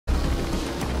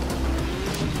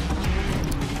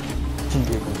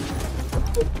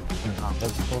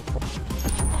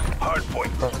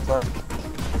Hardpoint.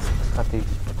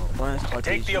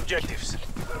 Take the objectives.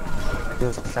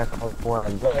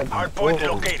 Hardpoint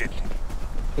located.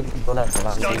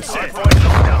 Stun set. Hardpoint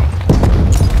lockdown.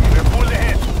 We're full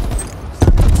ahead.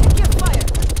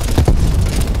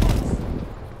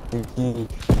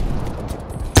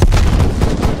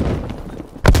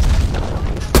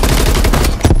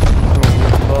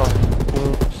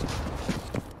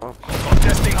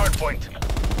 Contesting hardpoint.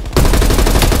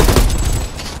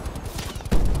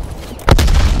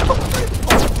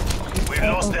 We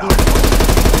lost the hardpoint.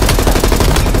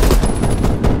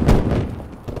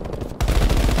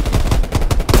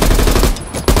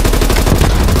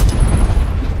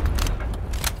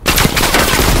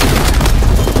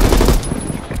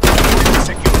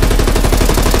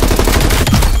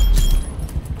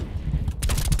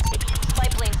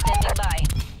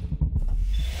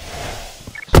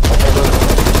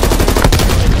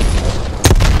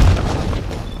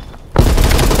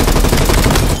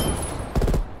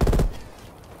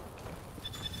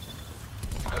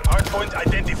 Hardpoint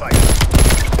identified.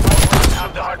 Outpoints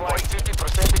have the hardpoint.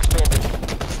 50% expanded.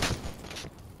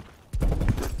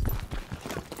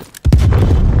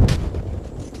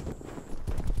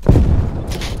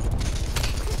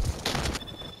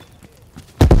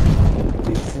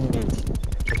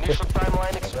 Mission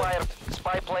timeline expired.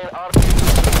 Spy plane RP.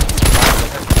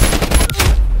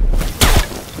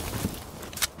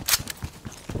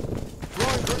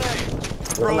 Throwing grenade.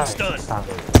 Throwing stun.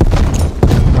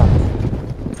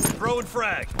 Throwing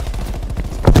frag.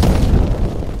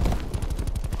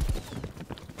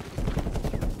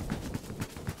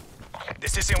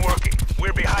 This isn't working.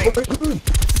 We're behind.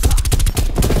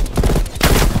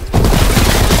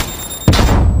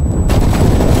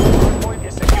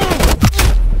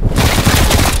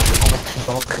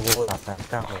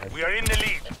 We are in the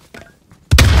lead.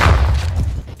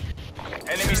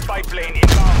 Enemy spy plane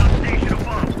inbound. Station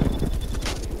above.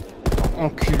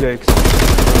 Enculé avec ça.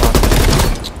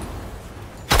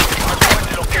 Hardpoint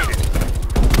located.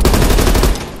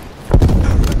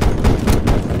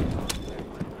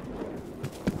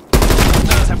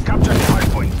 Hostiles have captured the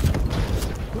hardpoint.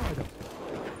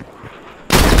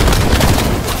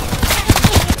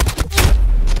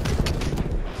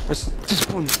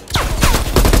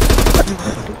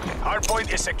 Hardpoint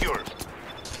is secure.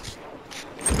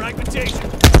 Fragmentation.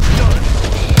 Done.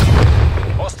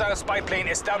 Hostile spy plane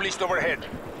established overhead.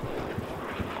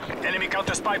 Enemy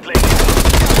counter spy plane.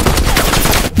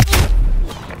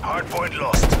 Hardpoint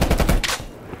lost.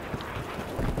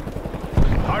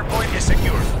 Hardpoint is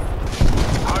secure.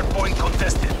 Hardpoint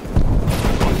contested.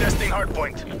 Contesting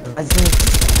hardpoint.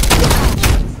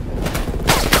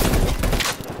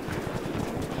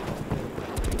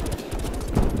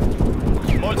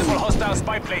 Multiple hostile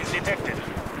spy planes detected.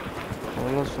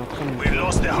 We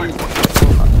lost the hardpoint.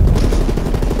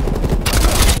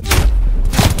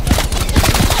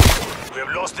 We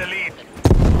have lost the lead.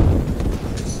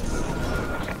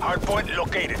 Hardpoint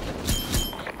located.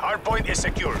 Hardpoint is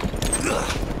secure.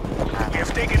 We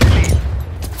have taken the lead.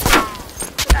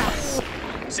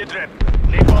 Sit-rep.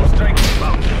 Napalm strike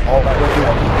inbound.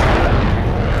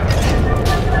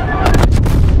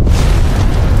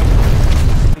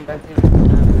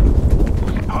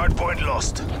 Hardpoint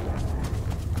lost.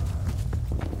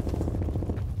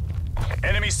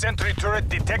 Enemy sentry turret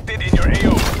detected in your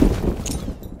AO.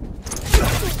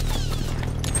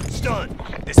 Stun.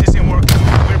 This isn't working.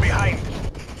 We're behind.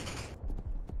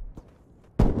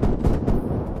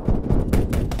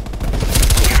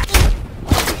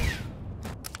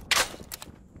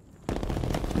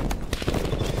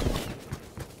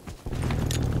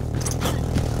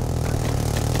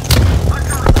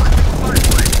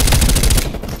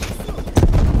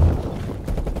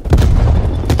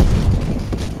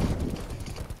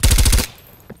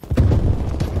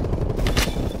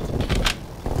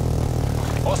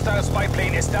 Hostile spy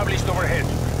plane established overhead.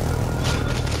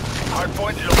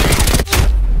 Hardpoint located.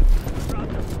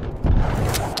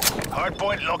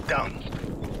 Hardpoint lockdown.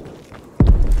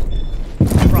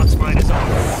 Prox mine is on.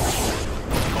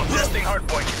 Contesting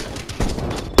hardpoint.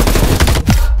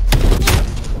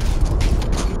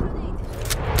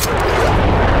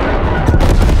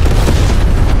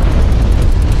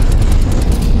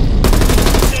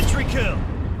 Sentry kill.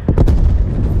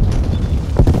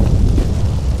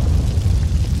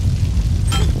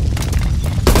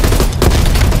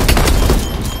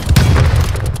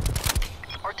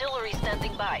 Artillery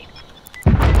standing by.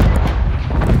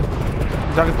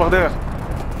 Ils arrivent par derrière.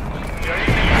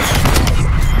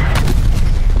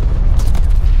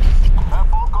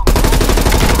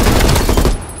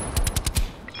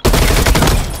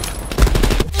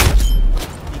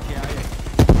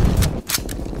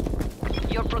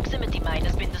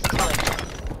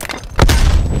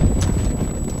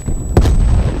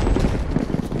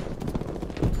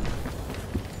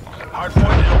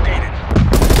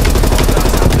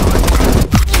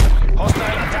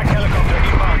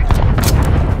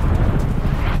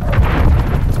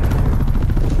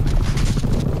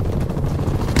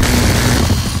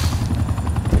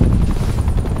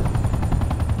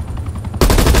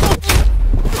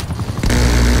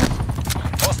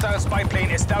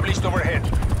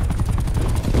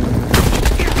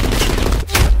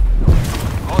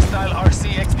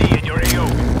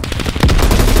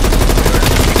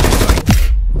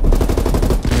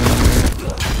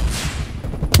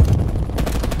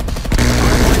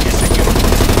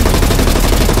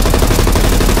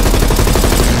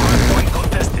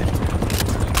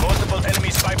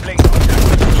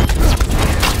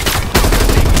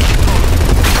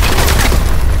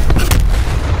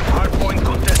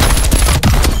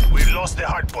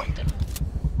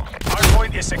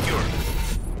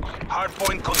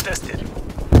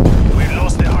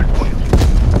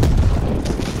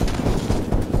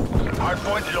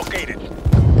 Hardpoint located.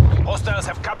 Hostiles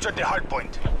have captured the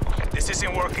hardpoint. This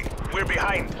isn't working. We're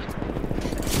behind.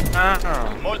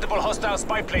 Multiple hostile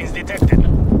spy planes detected.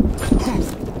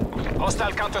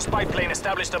 Hostile counter spy plane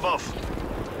established above.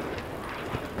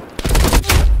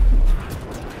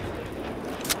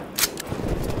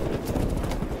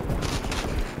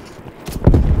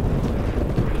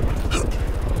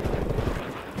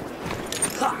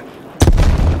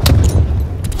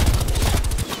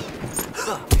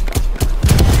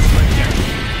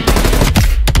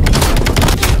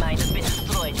 Mine has been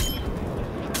destroyed.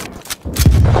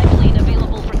 Spy plane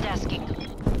available for tasking.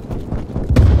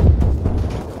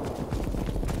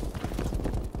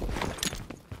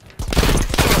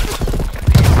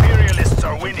 Imperialists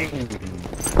are winning.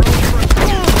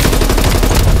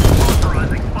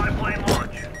 Authorizing spy plane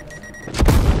launch.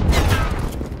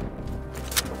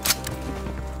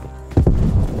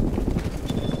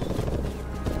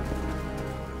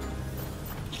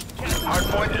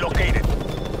 Hardpoint located.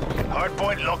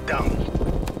 Hardpoint locked down.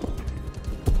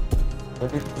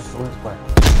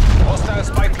 Hostile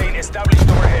spy plane established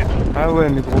overhead. Ah ouais,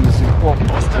 mais gros, mais c'est quoi?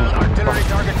 Hostile artillery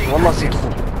targeting Wallah, c'est active.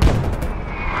 trop.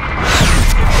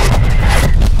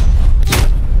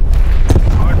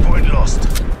 Hardpoint lost.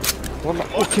 Wallah,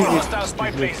 ok. Multiple hostile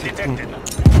spy planes detected.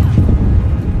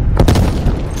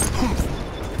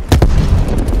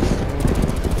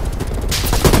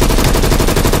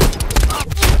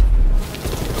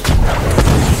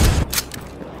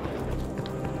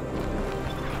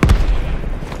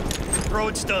 Throw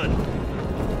it stun.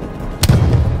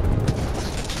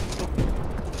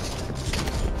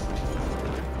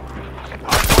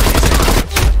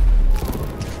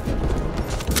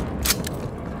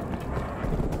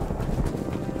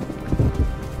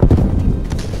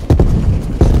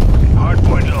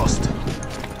 Hardpoint lost.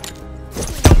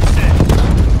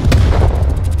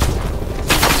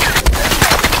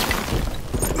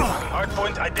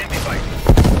 Hardpoint identified.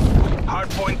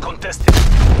 Hardpoint contested.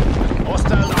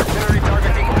 Hostile artillery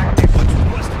targeting active.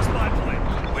 Requesting spy plane.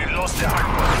 We lost the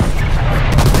hardpoint.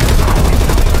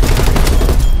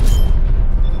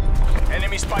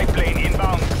 Enemy spy plane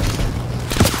inbound.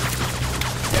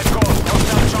 Get call.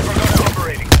 Hostile chopper gunner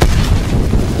operating.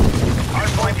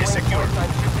 Hardpoint is secure.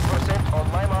 50% on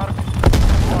my mark.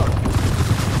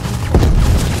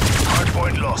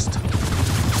 Hardpoint lost.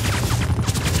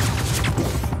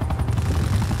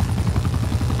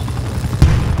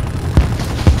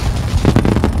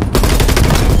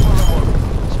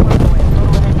 Spy plane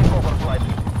terminating overflight.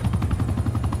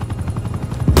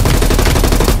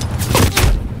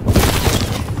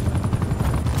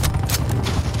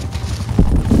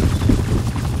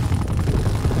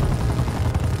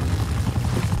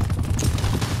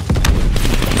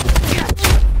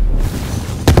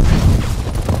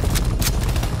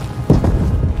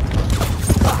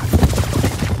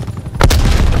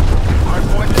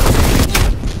 Hardpoint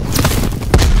located.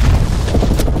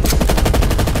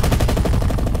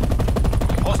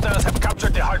 Hostiles have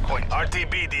captured the hardpoint.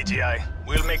 RTB, DGI.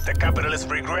 We'll make the capitalists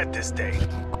regret this day.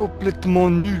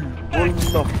 Complètement nul.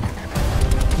 Wallah.